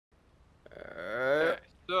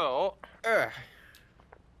So, oh,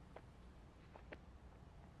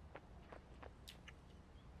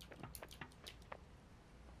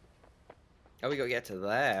 we gotta get to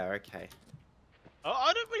there. Okay. Oh,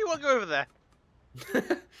 I don't really want to go over there.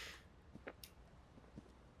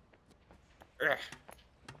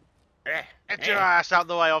 Get your ass out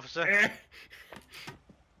the way, officer.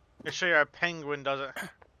 I'll show you how a penguin does it.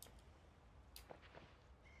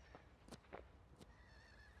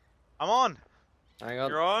 I'm on. Hang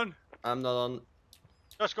on. you're on? I'm not on.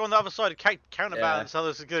 Just go on the other side to counterbalance, so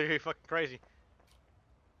this is gonna go fucking crazy.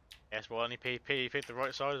 Yes, well, only PP fit the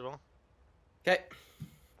right side as well. Okay.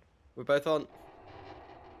 We're both on.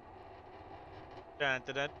 Dun,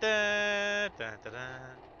 dun, dun, dun, dun, dun,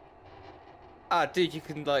 dun. Ah, dude, you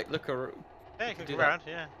can like look around. Yeah, you can do go that. around,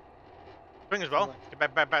 yeah. Swing as well.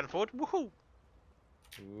 Get back and forward. Woohoo!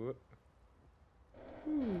 Whoop.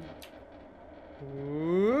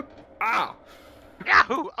 Whoop. Ah!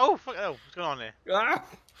 Yahoo! Oh, fuck! Oh, what's going on there? Ah!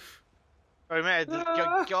 Oh, we might have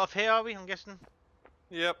to get off here, are we? I'm guessing.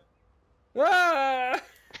 Yep. Ah!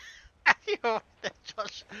 You're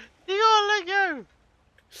Josh. You gotta let go.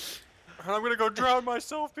 I'm gonna go drown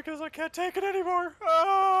myself because I can't take it anymore.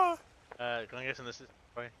 Ah! Can I guess in this is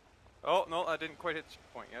way? Oh, no, I didn't quite hit the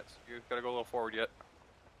point yet. So you gotta go a little forward yet.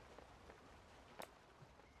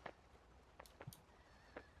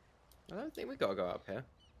 I don't think we gotta go up here.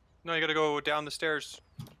 No, you gotta go down the stairs.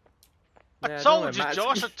 Yeah, I don't told worry, you, Matt.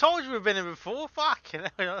 Josh. I told you we've been here before. Fucking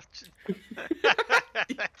hell.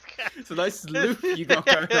 It's a nice loop you got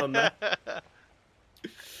going on there.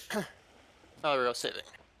 Oh, we're all sitting.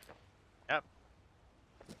 Yep.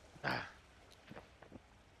 Right,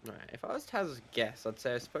 if I was to hazard a guess, I'd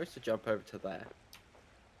say I'm supposed to jump over to there.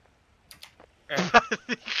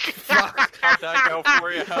 Fuck! How'd that go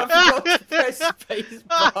for you? I forgot to press space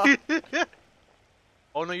bar.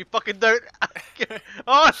 Oh no, you fucking don't!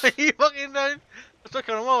 Oh no, you fucking don't! I was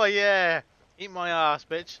looking on my way, yeah! Eat my ass,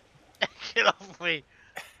 bitch! Get off me!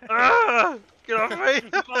 Get off me!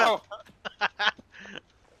 Oh.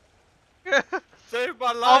 Save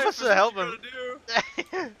my life! Officer, help him!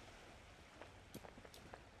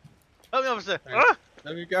 Help me, officer!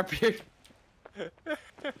 Let me grab you.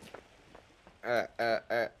 I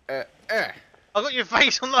got your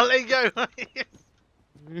face on the let go!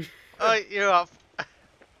 Alright, you're up.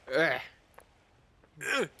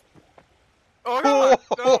 Oh, God,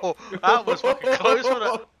 no. That was fucking close, wasn't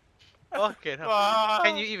it? Fucking hell. Ah.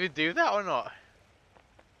 Can you even do that or not?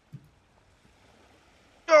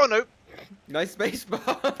 Oh no! Nice space bar.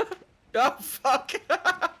 Oh fuck.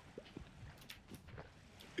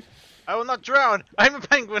 I will not drown! I'm a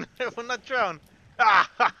penguin! I will not drown! Ah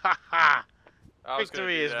ha ha ha! I was gonna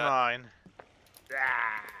Victory do is that. mine!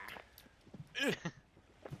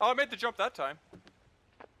 Oh, I made the jump that time.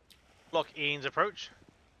 Block Ian's approach.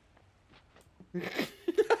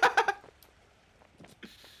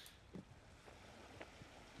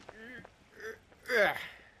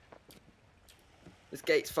 This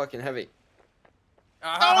gate's fucking heavy.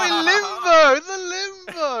 Oh, in limbo! The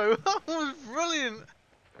limbo! That was brilliant!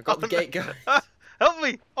 I got the gate going. Help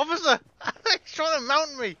me! Officer! He's trying to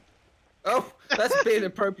mount me! Oh, that's being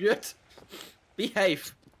appropriate.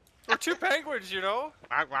 Behave. We're two penguins, you know.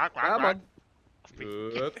 Come on.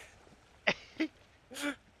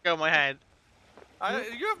 Go my hand.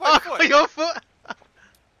 You have my foot. Your foot!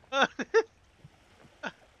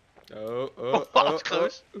 Oh, that was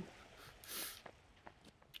close.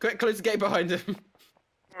 Quick, close the gate behind him.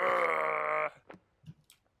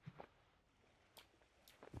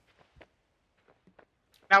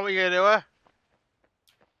 Now what are you gonna do, huh?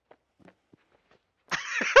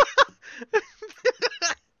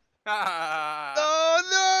 Ah. Oh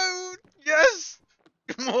no! Yes!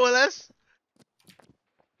 More or less.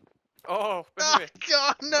 Oh, Oh baby.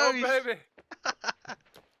 god, no! Oh, baby.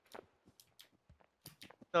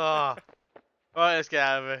 Oh. Alright, let's get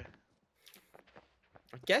out of here.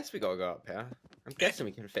 I guess we gotta go up here. I'm guessing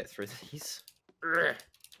we can fit through these.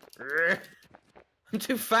 I'm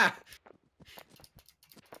too fat.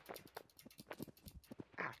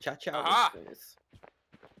 Ah, cha-cha. Aha.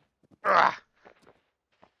 Ah.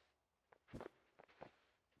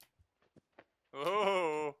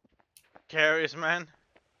 Oh. Curious man.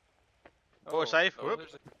 Oh, safe. Oh, Whoop.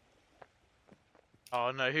 there's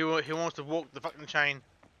Oh no, who wants to walk the fucking chain?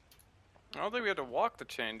 I don't think we have to walk the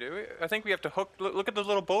chain, do we? I think we have to hook. Look at the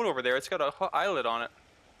little boat over there. It's got a eyelet on it.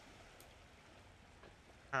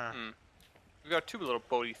 Huh. We've got two little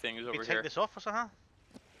boaty things Can over we here. take this off or somehow?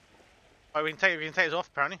 Oh, we can take this off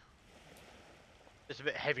apparently. It's a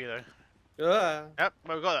bit heavy though. Ah. Yep,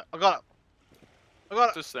 well, we got it. I got it. I got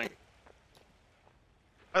it. This thing.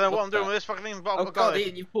 I don't know what What I'm doing the- with this fucking thing, but Oh I've got god, it.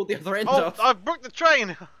 Ian, you pulled the other end Oh, off. I broke the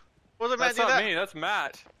train! Wasn't meant That's to do not that. me. That's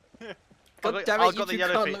Matt. God got- damn I it, you got the two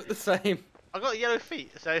yellow can't feet. look the same. I got yellow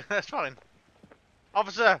feet, so that's fine.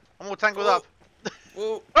 Officer, I'm all tangled Oh. up.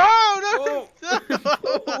 Whoa. Oh no!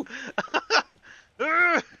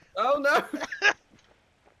 Whoa. Oh no!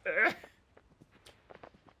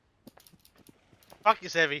 Fuck,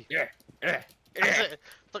 it's heavy. Yeah. That's it.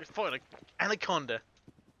 It's like fighting an anaconda.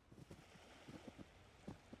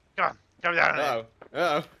 Come on, come down there.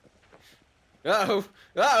 Uh-oh. Uh-oh.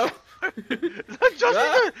 Uh-oh. Josh,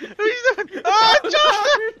 Ah. what are you doing? Oh,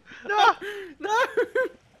 Josh! No! No!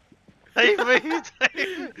 Save me!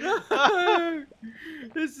 Save me! No!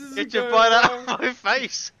 This is Get your butt out of my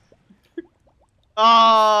face!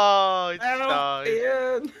 Oh, it's died.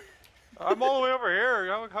 Ian! I'm all the way over here.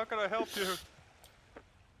 How can I help you?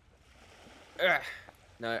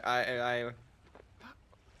 No, I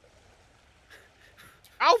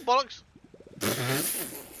Ow, bollocks!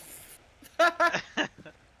 I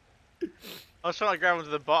was trying to grab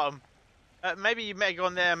onto the bottom. Maybe you meant to go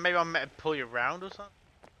on there, maybe I meant to pull you around or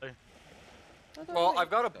something. Well, I've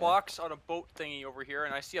got a box on a boat thingy over here,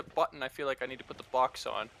 and I see a button I feel like I need to put the box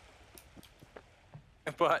on.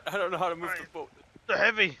 But I don't know how to move the boat. They're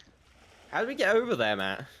heavy. How do we get over there,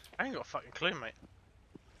 Matt? I ain't got a fucking clue, mate.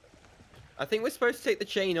 I think we're supposed to take the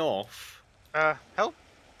chain off. Help?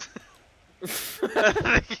 And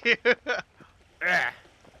Thank you. then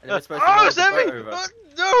we're supposed to Oh, roll it's the boat heavy! over.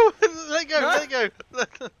 No! Let go, No.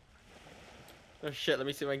 let go. Oh shit, let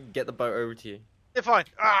me see if I can get the boat over to you. You're fine.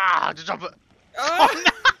 Ah, just jump it. Oh,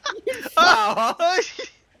 you Ah!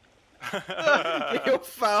 fast! Get your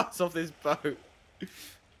fast off this boat.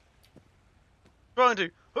 Trying to.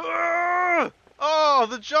 Ah! Oh,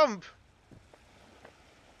 the jump!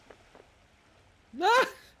 No!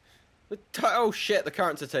 Oh shit, the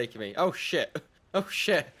currents are taking me. Oh shit. Oh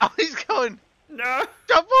shit. Oh, he's going. No!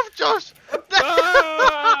 Jump off, Josh!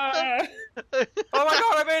 Ah! Oh my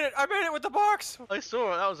god, I made it! I made it with the box! I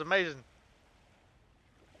saw it. That was amazing.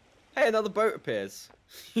 Hey, another boat appears.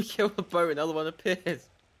 You kill the boat, another one appears.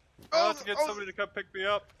 I'll have to get somebody to come pick me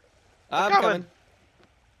up. I'm coming.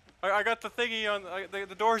 coming. I got the thingy on.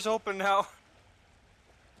 The door's open now.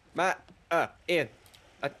 Matt, Ian,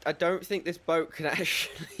 I don't think this boat can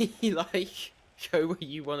actually, like, go where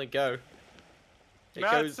you want to go. It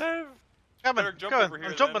Matt, goes... save! Coming, Better jump coming. over here,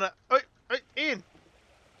 I'm jumping then. it. Wait, wait, Ian. You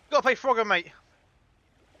gotta play Frogger, mate.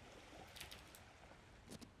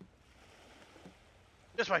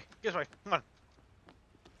 This way, come on.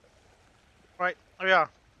 Right, here we are.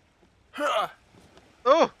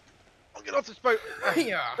 Oh! I'll get off this boat.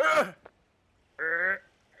 Yeah.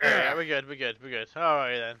 Yeah, we're good.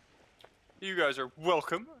 Alright then. You guys are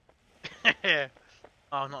welcome.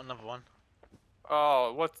 Oh, not another one.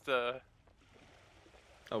 Oh, what's the?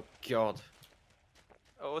 Oh god.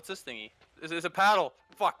 Oh, what's this thingy? It's a paddle.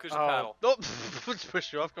 Fuck, there's a paddle. Oh, let's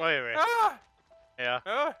push you off. Come here, mate. Ah! Yeah.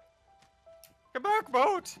 Ah! Come back,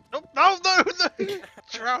 boat! Nope. No, no.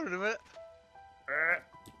 Drown in a minute.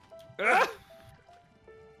 Ah.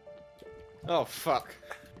 Oh fuck.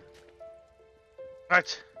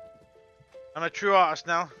 Right. I'm a true artist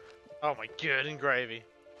now. Oh my god, in gravy.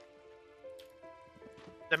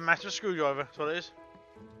 The massive screwdriver, that's what it is.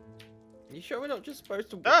 You sure we're not just supposed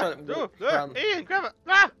to Ah! try to No, walk no, around? Ian, grab it!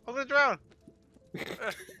 Ah! I'm gonna drown!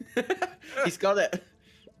 He's got it.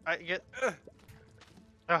 Right, get.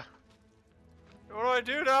 What do I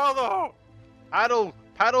do now, though? Paddle!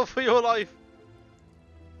 Paddle for your life!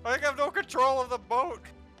 I think I have no control of the boat.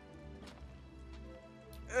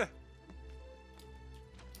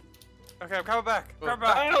 Okay, I'm coming back. Coming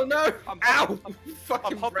back. Oh no! I'm Ow! I'm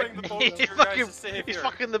fucking humping the wrecked boat me. to He's your fucking, guys' savior. he's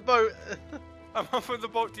fucking the boat! I'm humping the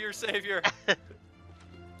boat to your savior.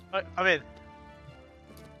 Right, I'm in.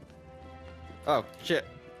 Oh shit.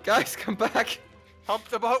 Guys, come back! Hump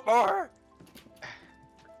the boat more.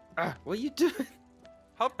 What are you doing?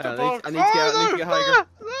 Hump the I boat. need to get out, I need to get higher.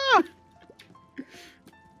 Ah!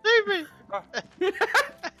 Save me!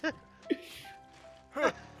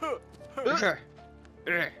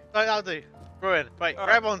 Right, I'll do. Go in. Wait,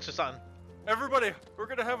 grab onto something. Everybody, we're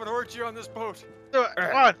gonna have an orgy on this boat. Do it.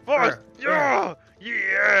 Come on, boys. Yeah!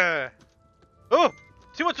 Yeah! Oh!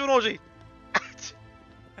 Too much of an orgy!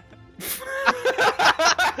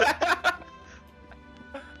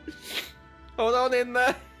 Hold on in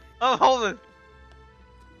there. I'm holding.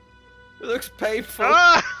 It looks painful.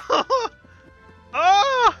 Ah!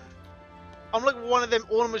 Ah! I'm like one of them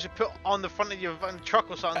ornaments you put on the front of your truck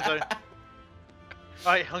or something, so.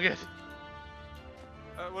 Right, I'm good.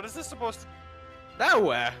 What is this supposed to?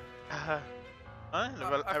 Nowhere. Huh?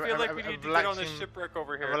 I feel like we need to get on this shipwreck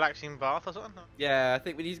over A here. relaxing bath or something? Yeah, I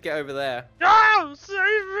think we need to get over there. No!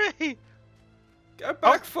 Save me! Go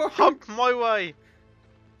back for him. Hump my way!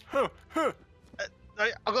 Huh, huh.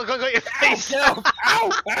 I got your face! Ow!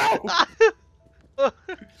 Ow! Ow!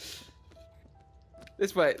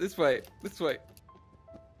 This way, this way, this way.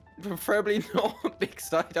 Preferably not big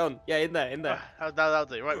side on. Yeah, in there, in there. That'll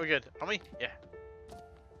do. Right, we're good. Are we? Yeah.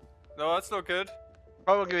 No, that's no good.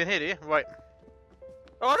 Right, we'll go in here, do you? Right.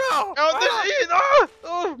 Oh no! Oh, this is oh!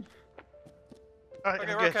 Oh! Alright,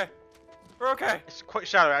 Okay, I'm we're good. okay. We're okay. It's quite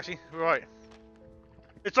shallow, actually. Right.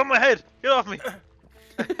 It's on my head! Get off me!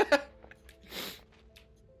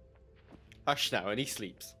 Hush now, and he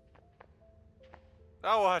sleeps.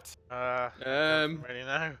 Now what? Um, Really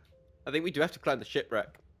know. I think we do have to climb the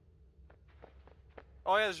shipwreck.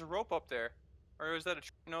 Oh yeah, there's a rope up there. Or is that a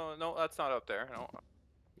no, no, that's not up there.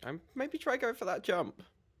 No. Maybe try going for that jump.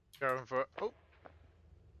 Going for it. Oh.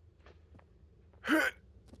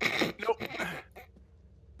 Nope.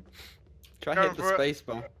 Try Going hit the for it. space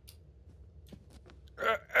bar.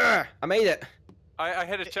 I made it. I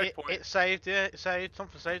hit a checkpoint. It saved, yeah. It saved.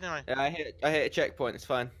 Something saved anyway. Yeah, I hit a checkpoint. It's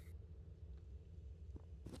fine.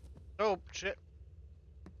 Oh, shit.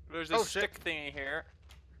 There's a Oh, stick thingy here.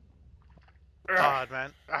 Hard,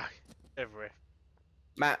 man. Ah, everywhere.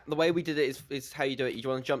 Matt, the way we did it is how you do it. You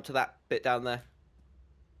want to jump to that bit down there.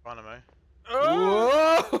 Animo.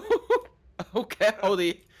 Oh! Whoa! Okay,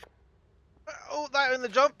 Holdy. Oh, that in the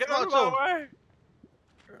jump. Get Not out at of all. my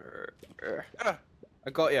way! I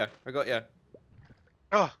got you. I got you.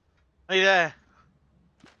 Oh, are you there?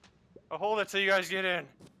 I'll hold it till you guys get in.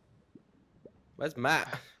 Where's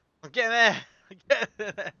Matt? I'm getting there. I'm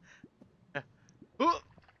getting there. Ooh.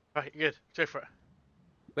 Right, good. Go for it.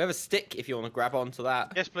 We have a stick if you want to grab onto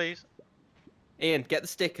that. Yes, please. Ian, get the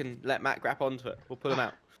stick and let Matt grab onto it. We'll pull him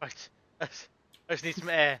out. Right. I just need some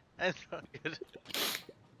air. That's not good.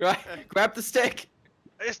 Right, grab the stick.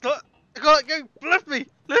 It's not. I can't go. Lift me.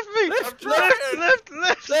 Lift me. Lift,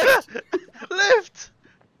 lift. Lift.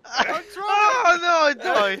 I'm trying. Oh no, I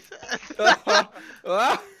died.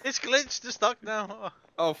 Ah. It's glitched. It's stuck now.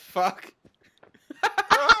 Oh fuck.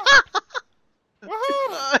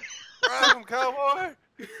 Woohoo! Grab him, cowboy!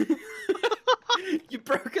 You've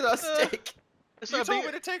broken our stick. It's You like a told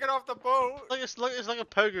big, me to take it off the boat. it's like a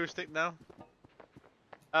pogo stick now.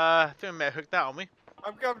 I think I may have hooked that on me.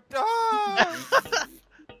 I'm going. Ah!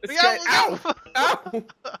 Let's Yeah, get- Ow! Ow! Is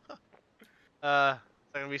that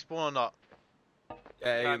gonna respawn or not?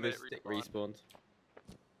 Yeah, Damn the it, stick respawn. respawned.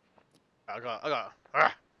 I got it.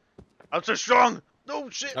 Ah, I'm so strong. No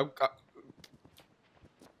shit. Oh, God.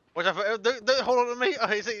 Watch out for, don't hold on to me. Oh,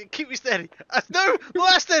 he's like, keep me steady. No, not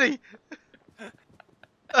that steady.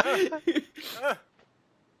 Grab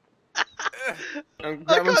I onto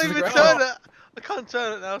can't the even ground. turn it. I can't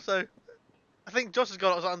turn it now, so I think Josh has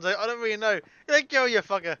got it or something. So I don't really know. Let go, you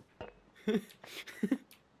fucker. Get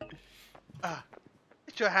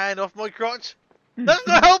your hand off my crotch. That's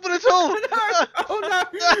not helping at all. Oh no! Oh no!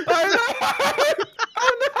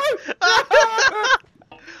 Oh no!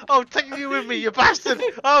 Oh, taking you with me, you bastard!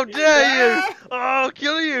 How dare you! Oh, I'll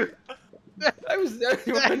kill you! I was the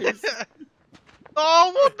only one who's...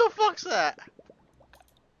 Oh, what the fuck's that?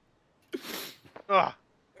 Oh.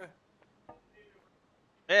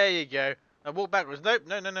 There you go. Now walk backwards. Nope,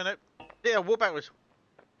 no. Yeah, walk backwards.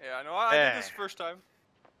 Yeah, I know. I did this first time.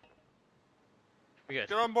 We good.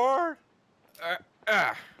 Get on board.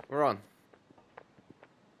 We're on.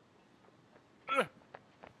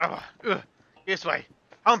 This way.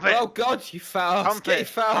 Hump it. Oh god, you fouls! Hump Get your it.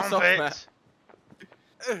 fouls Hump off, it. Matt.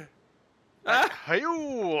 Ah.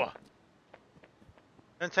 Hey-oo.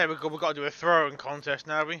 Don't say we've got to do a throwing contest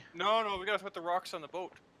now, have we? No, we gotta put the rocks on the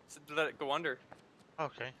boat to let it go under.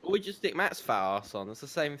 Okay. Or we just stick Matt's foul ass on. It's the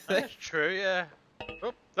same thing. That's true, yeah.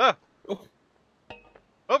 Oh, ah! Oh.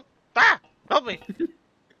 Oh, ah! Help me!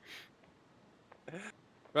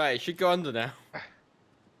 Right, it should go under now.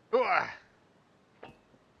 Ooh, ah.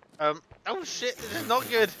 Oh shit, this is not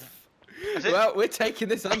good. That's it. Well, we're taking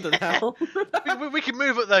this under now. we can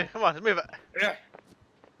move it though. Come on, let's move it. Yeah.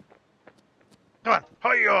 Come on.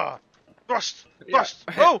 Hiya! Thrust! Yeah. Thrust!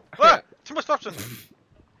 Oh! Ah! Too much thrusting!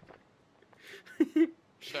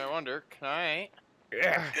 So I wonder, can I?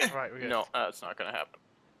 Yeah. Right, we're good. No, that's not gonna happen.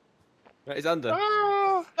 Right, it's under.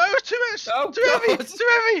 Oh! No, it's too much! Oh, too heavy! God. It's too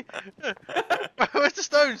heavy! Where's the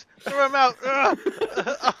stones? Throw them out!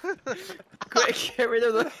 Quick, get rid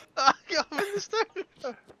of them. Get off in the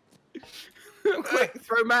stones! Quick,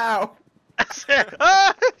 throw Matt out. That's it!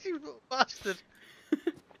 Ah! You little bastard!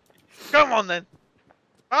 Come on then!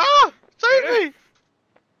 Ah! Save me!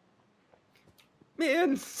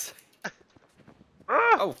 Minions.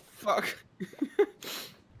 Ah! Oh fuck.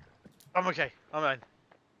 I'm okay. I'm in.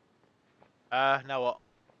 Now what?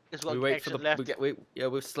 There's We like wait for exit the. left. Yeah,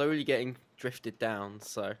 we're slowly getting drifted down.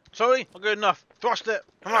 So. Sorry, not good enough. Thrust it.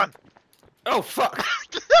 Come on. Oh fuck.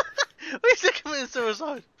 We still committing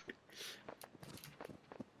suicide.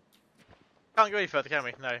 Can't go any further, can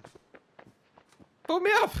we? No. Pull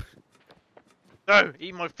me up. No,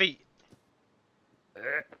 eat my feet.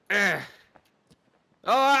 Ah!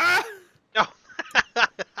 Oh.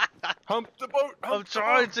 Hump the boat. Hump I'm the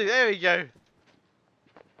trying boat. to. There we go.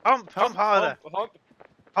 Hump harder.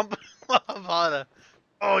 Hump. Hump harder.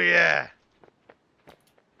 Oh yeah.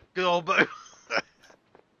 Good old boat.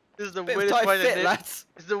 This is the Bit of weirdest tight way fit, to. lads.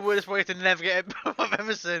 This is the weirdest way to navigate a boat I've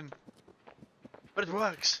ever seen. But it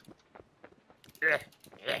works.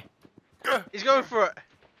 He's going for it.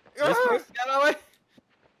 Let's both get our way.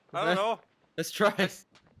 I don't know. Let's try.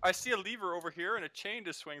 I see a lever over here and a chain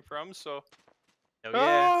to swing from, so. Oh yeah.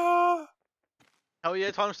 Ah! Hell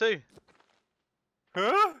yeah, times two.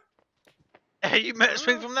 Huh? Hey, you meant to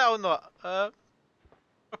swing from that or not?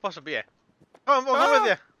 Possibly, yeah. Come on, I'm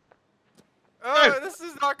with you. This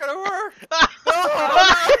is not gonna work.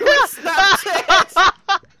 We snapped it!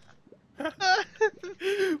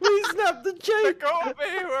 We snapped the chain! Let go of me,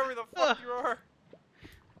 whoever the fuck you are.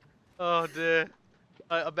 Oh dear.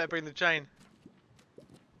 I better bring the chain.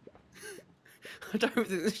 I don't think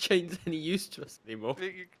this chain's any use to us anymore.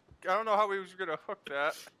 I don't know how we was gonna hook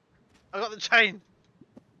that. I got the chain.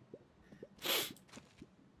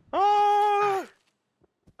 Oh!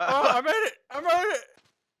 I made it! I made it!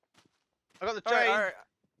 I got the chain. Alright.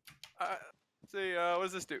 See, what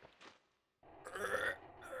does this do?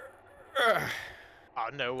 Oh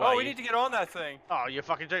no way. Oh, we need to get on that thing. Oh, you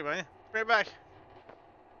fucking joke, man. Bring it back.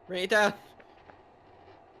 Bring it down.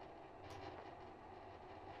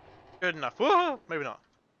 Good enough. Whoa, maybe not.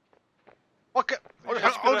 Okay.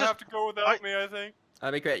 It's gonna have to go without me, I think.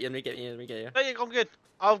 Let me get you, let me get you, let me get you. There you go, I'm good.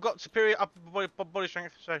 I've got superior upper body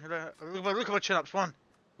strength. So look at my chin ups. 1,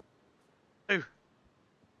 2. Do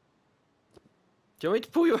you want me to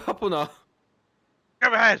pull you up or not?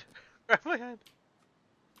 Grab my head. Grab my head.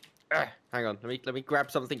 Hang on, let me grab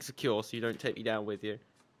something secure so you don't take me down with you.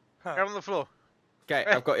 Grab on the floor. Okay,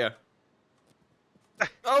 I've got you.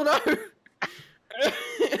 Oh no!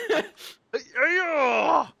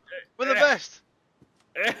 We're the best.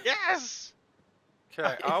 Yes.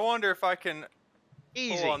 Okay, I wonder if I can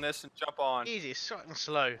Easy. pull on this and jump on. Easy. Short and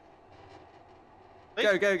slow.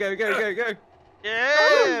 Go, go, go, go, go, go!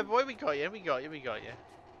 Yeah, boy, we got you. We got you. We got you.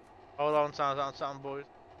 Hold on, sound, boys.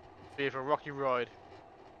 Be for a rocky ride.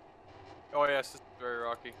 Oh yes, this is very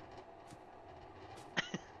rocky.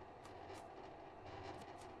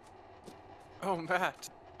 Oh, Matt.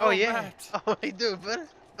 Oh, yeah. Matt. Oh, what you doing, brother?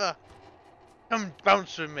 Come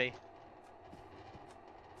bounce with me.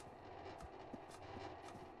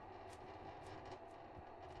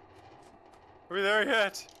 Are we there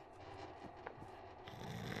yet?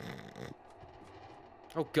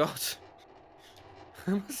 Oh god.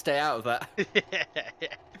 I must stay out of that.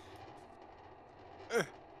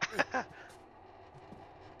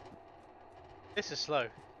 This is slow.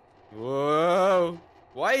 Whoa!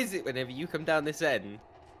 Why is it whenever you come down this end?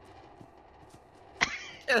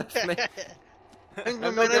 Yes, mate. I'm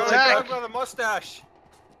Grab gonna attack. by the mustache.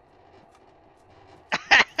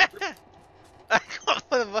 I got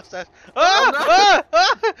the mustache. Ah!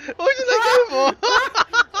 What did I go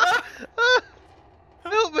for?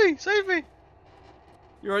 Help me! Save me!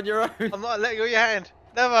 You're on your own. I'm not letting go of your hand.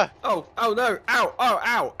 Never. Oh, oh no! Ow! Oh,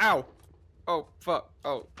 ow! Ow! Oh fuck!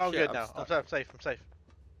 Oh, I'm shit, good now. I'm stuck. safe. I'm safe.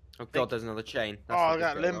 Oh god, there's another chain. Oh, That's I not got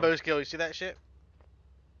what's going limbo on. skill. You see that shit?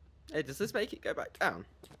 Hey, does this make it go back down?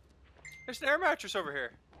 There's an air mattress over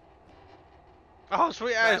here. Oh,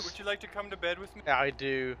 sweet Matt, ass. would you like to come to bed with me? Yeah, I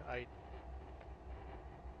do.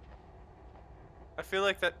 I feel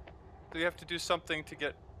like that we have to do something to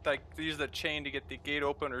get, like, use that chain to get the gate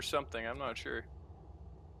open or something. I'm not sure.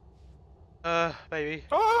 Baby.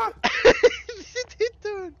 Ah! What you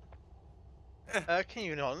doing? Can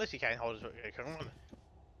you not? Unless you can't hold it. Okay, come on.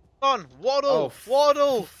 Come on, waddle, Oh,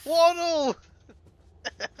 waddle, waddle.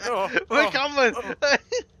 Oh, We're oh, coming. oh.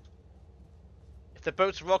 If the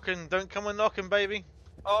boat's rocking, don't come a knocking, baby.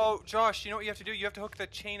 Oh, Josh, you know what you have to do? You have to hook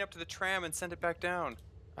that chain up to the tram and send it back down.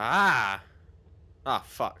 Ah! Ah,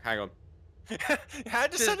 fuck. Hang on. You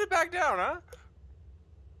had to send it back down, huh?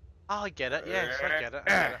 Oh, I get it. Yes, I get it. I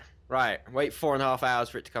get it. Right. Wait 4.5 hours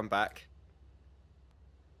for it to come back.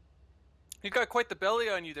 You've got quite the belly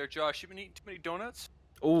on you there, Josh. You've been eating too many donuts?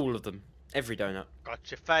 All of them. Every donut.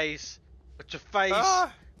 Got your face. Got your face.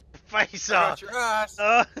 Ah! Face I up. got your ass.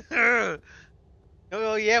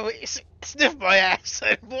 Oh yeah, well, sniff my ass.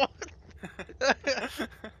 What?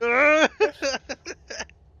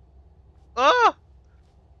 Oh!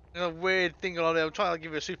 A weird thing on there. I'm trying to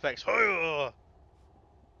give you a suplex. Oh,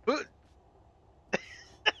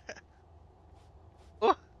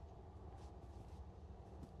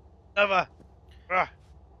 never.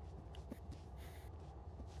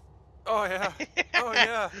 Oh yeah. Oh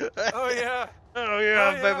yeah. Oh yeah. Oh Oh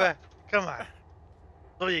yeah, yeah. baby. Come on.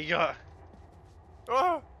 What you got?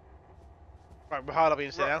 Oh. Right, we're hard up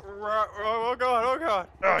in now. Oh god. Oh god.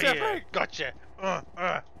 Oh What's yeah, happening? gotcha.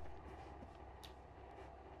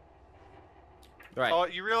 Right. Oh,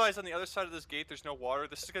 you realize on the other side of this gate there's no water?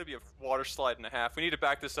 This is gonna be a water slide and a half. We need to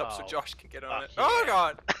back this up so Oh, Josh can get on fuck it. Oh yeah.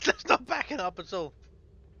 god! That's not backing up at all.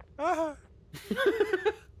 Ah.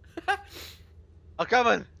 I'm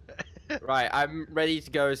coming. Right, I'm ready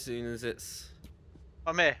to go as soon as it's.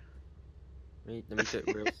 I'm here. Let me do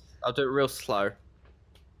it real. I'll do it real slow.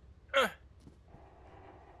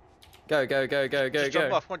 Go, go, go, go, go, Just jump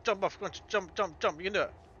go. off. Come on, jump off. Come on, jump, jump, jump. You can do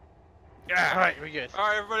it. Yeah, alright, we're good.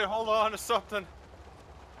 Alright, everybody, hold on to something.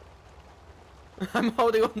 I'm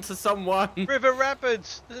holding on to someone. River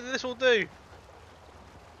Rapids. This will do.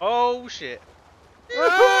 Oh shit.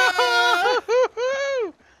 Ah!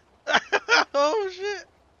 Oh shit.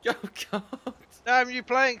 Oh god. Damn you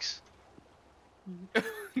planks.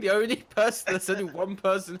 The only person, there's only one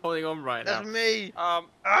person holding on right now. That's me. I feel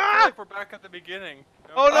Ah! like we're back at the beginning.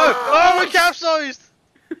 No? Oh no! Ah! Oh, we're capsized!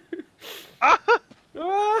 Ah!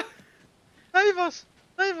 Ah! Save us!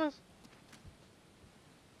 Save us!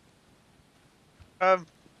 Are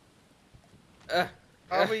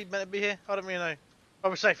we meant to be here? I don't really know. Oh,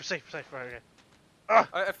 we're safe, we're safe, we're safe. Right, okay. Ah!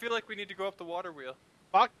 I feel like we need to go up the water wheel.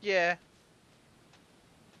 Fuck yeah!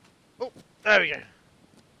 Oh, there we go.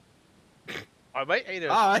 Alright, mate, how you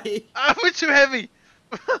doing? Hi. Ah, we're too heavy!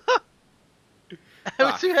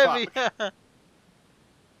 We're too heavy!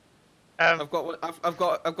 I've got one, I've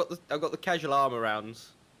got the casual armor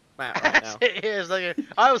rounds. Right now. Here's like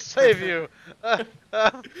I'll save you. We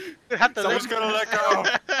have to Someone's gonna let go.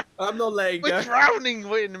 I'm not letting We're go. drowning.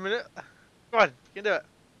 Wait a minute. Come on, you can do it.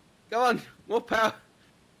 Go on, more power.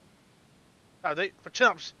 Oh, dude, for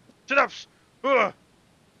chin-ups. Chin-ups. Ugh.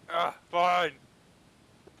 Fine.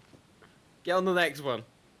 Get on the next one.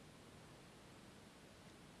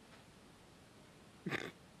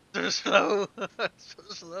 So slow. So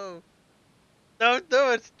slow. Don't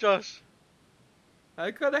do it, Josh.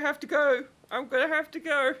 I'm gonna have to go. I'm gonna have to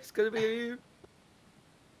go. It's gonna be you.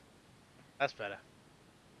 That's better.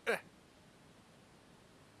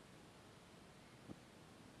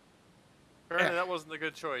 Apparently that wasn't a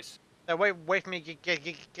good choice. Now wait for me to get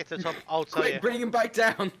to the top. I'll tell Quick, you. bring him back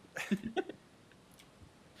down.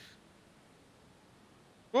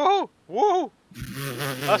 Whoa! Whoa!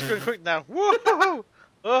 That's going quick now. Whoa!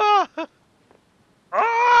 Ah!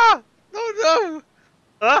 Ah! No! No!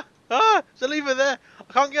 Ah! Ah! There's a lever there. I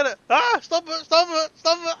can't get it. Ah! Stop it! Stop it!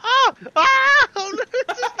 Stop it! Ah! Ah! Oh no!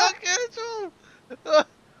 I just can't get it at all.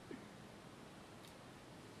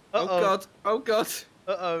 Oh god. Oh god.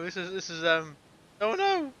 Uh-oh, this is oh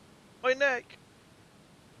no! My neck!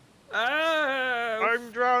 Ah!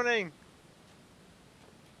 I'm drowning!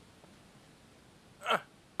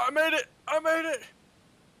 I made it! I made it!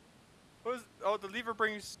 What was, oh, the lever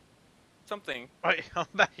brings something. Right, I'm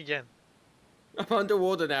back again. I'm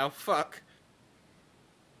underwater now. Fuck.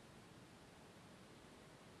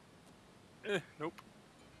 Nope.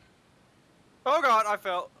 Oh god, I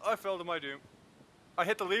fell. I fell to my doom. I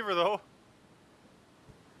hit the lever though.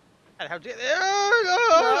 And how did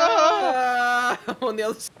Ah! I'm on the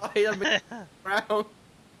other side. I'm in the ground.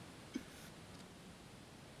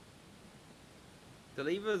 The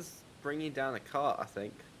lever's bringing down a cart, I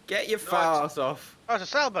think. Get your foul ass off. Oh, it's a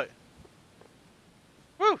sailboat.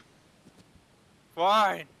 Woo!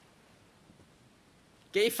 Fine.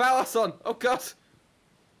 Get your foul ass on. Oh god.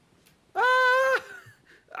 Ah!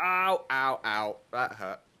 Ow, ow, ow. That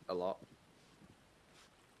hurt a lot.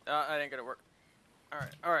 That ain't gonna work.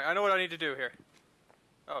 Alright, I know what I need to do here.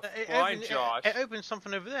 Oh, fine, Josh. It opened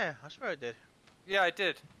something over there. I swear it did. Yeah, I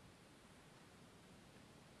did.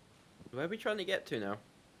 Where are we trying to get to now?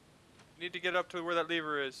 Need to get up to where that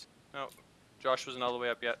lever is. No, Josh wasn't all the way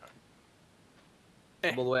up yet.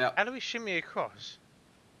 I'm all the way up. How do we shimmy across?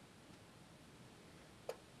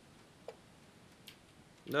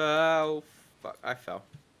 No, fuck, I fell.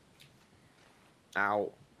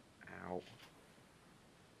 Ow. Ow.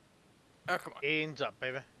 Oh, come on. Hands up,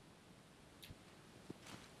 baby.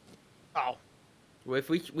 Oh. Well, if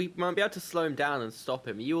we might be able to slow him down and stop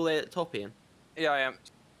him. Are you all there at the top, Ian? Yeah, I am.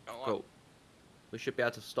 Hold on. Cool. We should be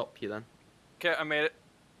able to stop you then. Okay, I made it.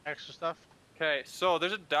 Extra stuff. Okay, so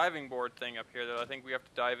there's a diving board thing up here that I think we have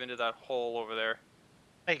to dive into that hole over there.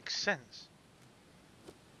 Makes sense.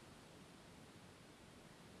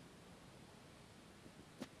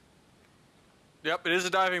 Yep, it is a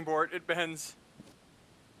diving board. It bends.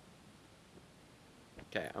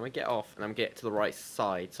 Okay, I'm gonna get off and I'm gonna get to the right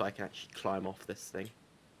side so I can actually climb off this thing.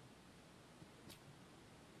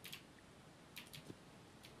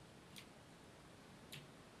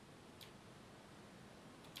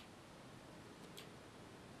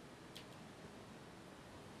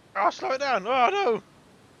 Oh, slow it down! Oh no!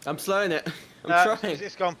 I'm slowing it. I'm trying.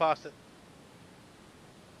 It's gone past it.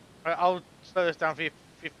 Right, I'll slow this down for you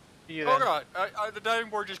then. Oh god, the diving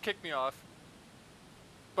board just kicked me off.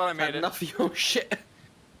 But I made Had it. enough of your shit.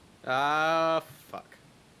 Ah, fuck.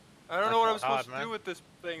 I don't know what I'm That's hard, supposed to do with this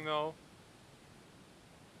thing though.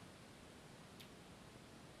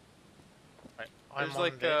 Right, I'm There's on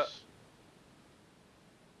like, this.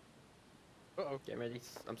 Uh-oh. Get ready.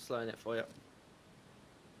 I'm slowing it for you.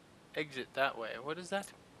 Exit that way. What is that?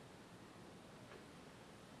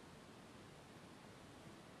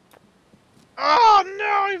 Oh no,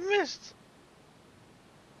 I missed!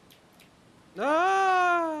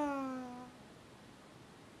 Ah!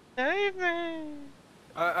 Save me!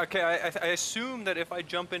 Okay, I assume that if I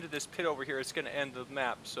jump into this pit over here, it's gonna end the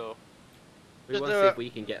map. So We Just want do to see it. if we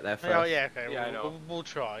can get there first. Oh yeah, okay, Yeah, I know. we'll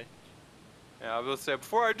try. yeah, I will say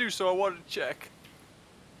before I do so, I wanted to check.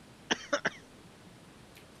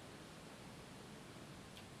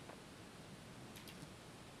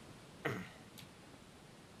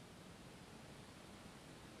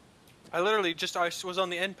 I literally just I was on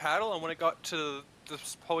the end paddle, and when it got to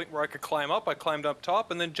this point where I could climb up, I climbed up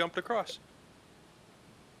top and then jumped across.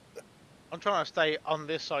 I'm trying to stay on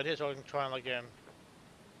this side here so I can try and like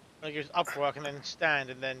use upwork and then stand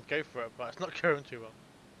and then go for it, but it's not going too well.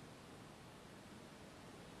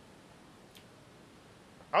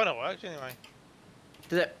 Oh no, it works anyway.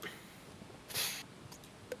 Did it?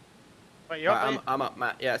 Wait, you're up, Right, mate? I'm up,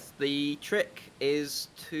 Matt. Yes, the trick is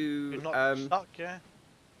to You're not stuck, yeah?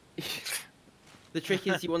 the trick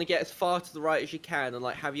is you want to get as far to the right as you can and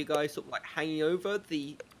like have your guys sort of like hanging over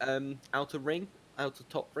the outer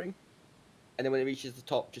top ring, and then when it reaches the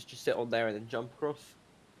top, just sit on there and then jump across.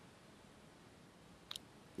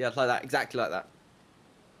 Yeah, it's like that, exactly like that.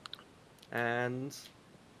 And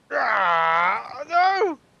Ah,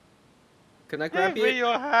 no! can I grab Give me you?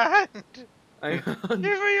 your hand! Hang Give on. me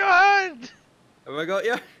your hand! Have I got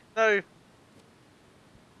you? No.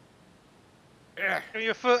 Give me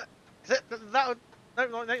your foot. Is it that would... No,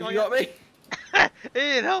 no, no, Have you got me?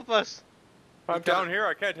 Ian, help us! I'm You got- down here.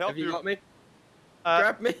 I can't help Have you got me? Uh,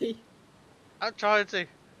 Grab me. I'm trying to.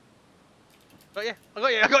 Got you. I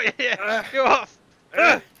got you. I got you. Yeah. You're off.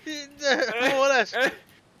 More or less.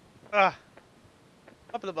 Ah.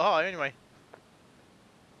 Up a little bit higher anyway.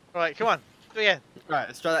 Right, come on. Do it again. Right,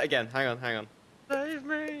 let's try that again. Hang on. Save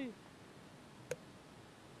me.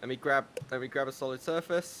 Let me grab a solid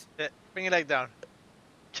surface. Yeah, bring your leg down.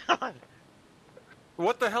 Come on.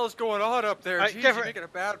 What the hell's going on up there? Right, Jeez, go you for it. making a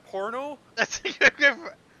bad porno? That's it. Go for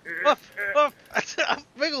it. Off. Off. That's it. Up.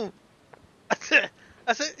 Wiggle. That's it.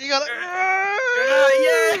 That's it. You got it.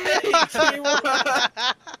 Yay!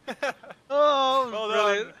 Teamwork! Oh, Well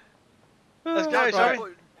brilliant. done. Let's go, Right, shall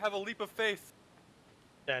we? have a leap of faith.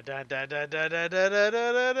 Da da da da da da da da da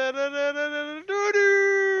da da da da da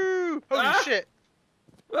da. Holy Ah! shit!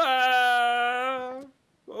 Ah!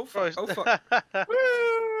 Oh fuck! Oh fuck!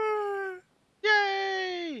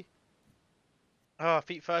 Yay! Oh,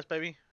 feet first, baby.